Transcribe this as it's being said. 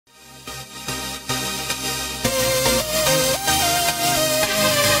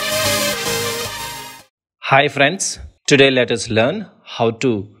Hi friends, today let us learn how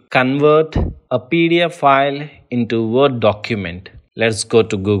to convert a PDF file into Word document. Let's go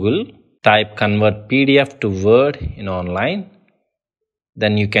to Google, type convert PDF to Word in online.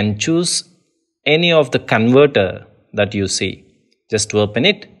 Then you can choose any of the converter that you see. Just open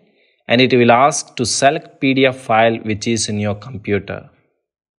it and it will ask to select PDF file which is in your computer.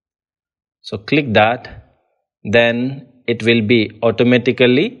 So click that, then it will be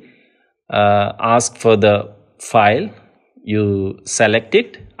automatically ask for the file. You select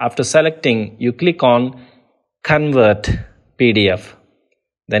it. After selecting, you click on convert PDF.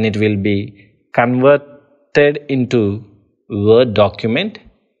 Then it will be converted into Word document.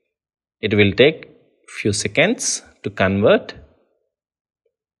 It will take few seconds to convert.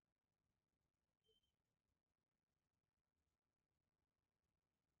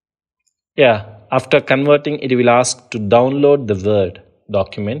 After converting, it will ask to download the Word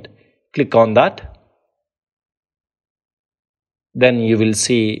document. Click on that. Then you will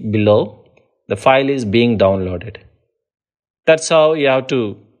see below the file is being downloaded. That's how you have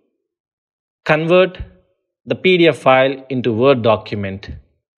to convert the PDF file into Word document.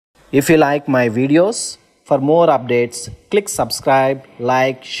 If you like my videos, for more updates, click subscribe,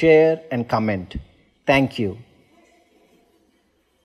 like, share and comment. Thank you.